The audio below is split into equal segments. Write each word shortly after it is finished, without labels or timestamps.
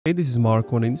Hey, this is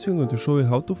Marko, and in this video I'm going to show you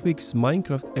how to fix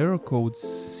Minecraft error code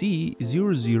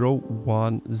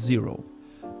C-0010.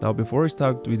 Now, before I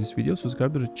start with this video,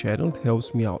 subscribe to the channel, it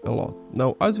helps me out a lot.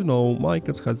 Now, as you know,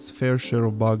 Minecraft has fair share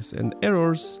of bugs and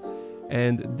errors,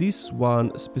 and this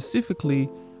one specifically,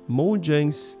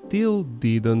 Mojang still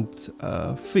didn't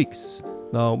fix.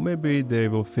 Now, maybe they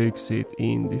will fix it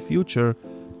in the future,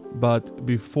 but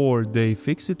before they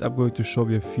fix it, I'm going to show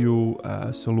you a few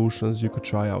solutions you could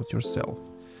try out yourself.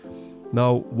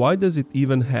 Now, why does it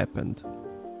even happen?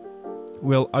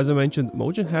 Well, as I mentioned,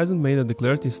 Mojang hasn't made a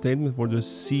declarative statement for the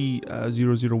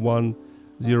C-0010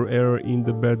 error in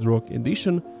the Bedrock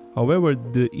edition. However,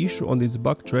 the issue on this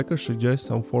bug tracker suggests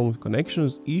some form of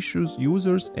connections, issues,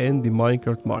 users, and the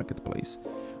Minecraft marketplace,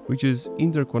 which is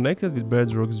interconnected with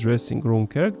Bedrock's dressing room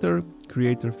character,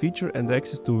 creator feature, and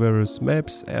access to various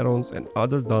maps, add-ons, and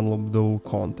other downloadable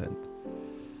content.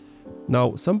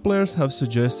 Now, some players have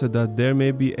suggested that there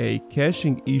may be a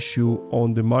caching issue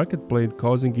on the marketplace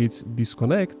causing its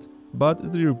disconnect,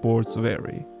 but the reports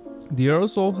vary. The error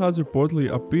also has reportedly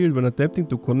appeared when attempting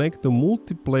to connect to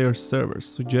multiplayer servers,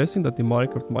 suggesting that the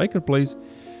Minecraft marketplace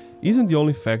isn't the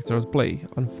only factor at play.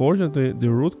 Unfortunately, the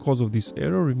root cause of this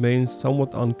error remains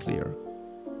somewhat unclear.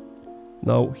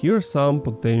 Now, here are some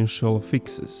potential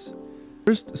fixes.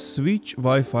 First, switch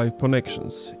Wi-Fi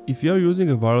connections. If you are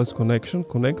using a wireless connection,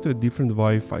 connect to a different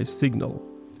Wi-Fi signal,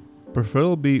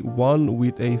 preferably one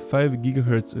with a 5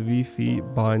 GHz Wi-Fi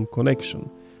bind connection.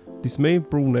 This may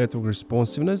improve network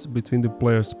responsiveness between the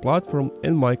player's platform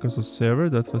and Microsoft server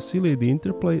that facilitate the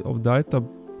interplay of data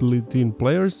between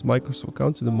players' Microsoft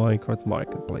accounts in the Minecraft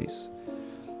marketplace.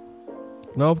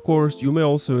 Now, of course, you may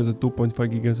also use a 2.5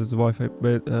 GHz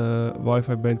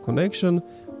Wi-Fi band connection,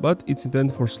 but it's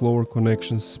intended for slower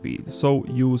connection speed, so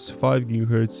use 5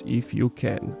 GHz if you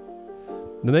can.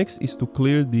 The next is to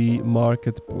clear the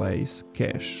marketplace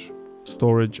cache,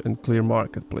 storage and clear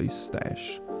marketplace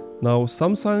stash. Now,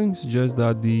 some signs suggest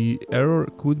that the error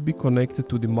could be connected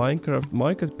to the Minecraft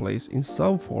marketplace in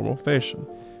some form or fashion,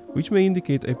 which may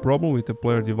indicate a problem with the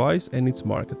player device and its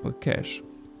marketplace cache.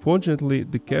 Fortunately,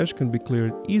 the cache can be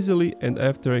cleared easily, and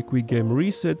after a quick game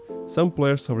reset, some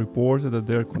players have reported that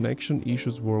their connection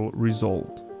issues were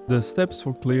resolved. The steps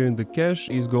for clearing the cache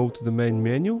is go to the main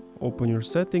menu, open your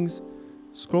settings,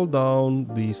 scroll down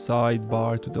the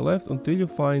sidebar to the left until you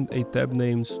find a tab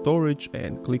named Storage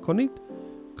and click on it.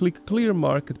 Click Clear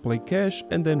Marketplace Cache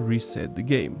and then reset the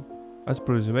game. As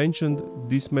previously mentioned,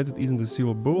 this method isn't a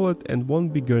silver bullet and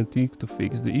won't be guaranteed to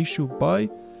fix the issue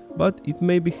but it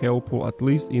may be helpful at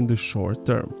least in the short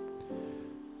term.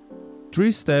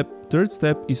 Third step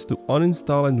is to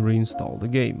uninstall and reinstall the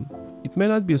game. It may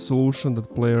not be a solution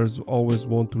that players always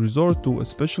want to resort to,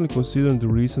 especially considering the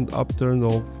recent upturn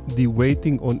of the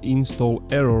waiting on install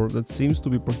error that seems to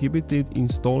be prohibited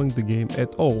installing the game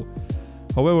at all.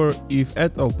 However, if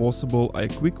at all possible, a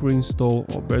quick reinstall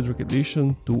of Bedrock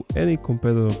Edition to any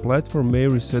compatible platform may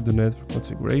reset the network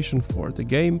configuration for the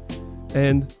game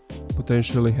and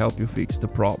potentially help you fix the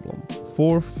problem.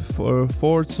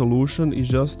 Fourth solution is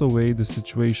just to await the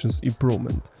situation's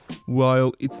improvement.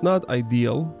 While it's not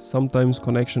ideal, sometimes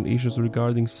connection issues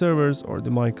regarding servers or the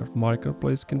Minecraft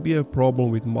marketplace can be a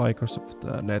problem with Microsoft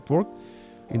network.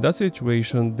 In that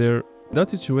situation, there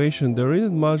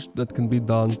isn't much that can be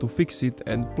done to fix it,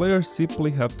 and players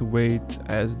simply have to wait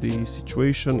as the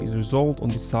situation is resolved on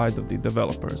the side of the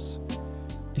developers.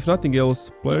 If nothing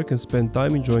else, player can spend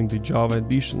time enjoying the Java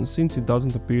edition since it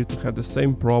doesn't appear to have the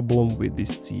same problem with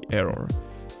this C error.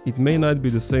 It may not be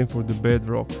the same for the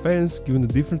Bedrock fans given the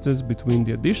differences between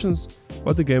the editions,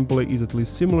 but the gameplay is at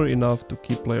least similar enough to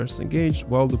keep players engaged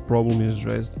while the problem is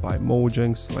addressed by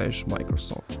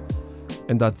Mojang/Microsoft.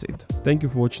 And that's it. Thank you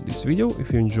for watching this video.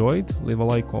 If you enjoyed, leave a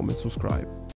like, comment, subscribe.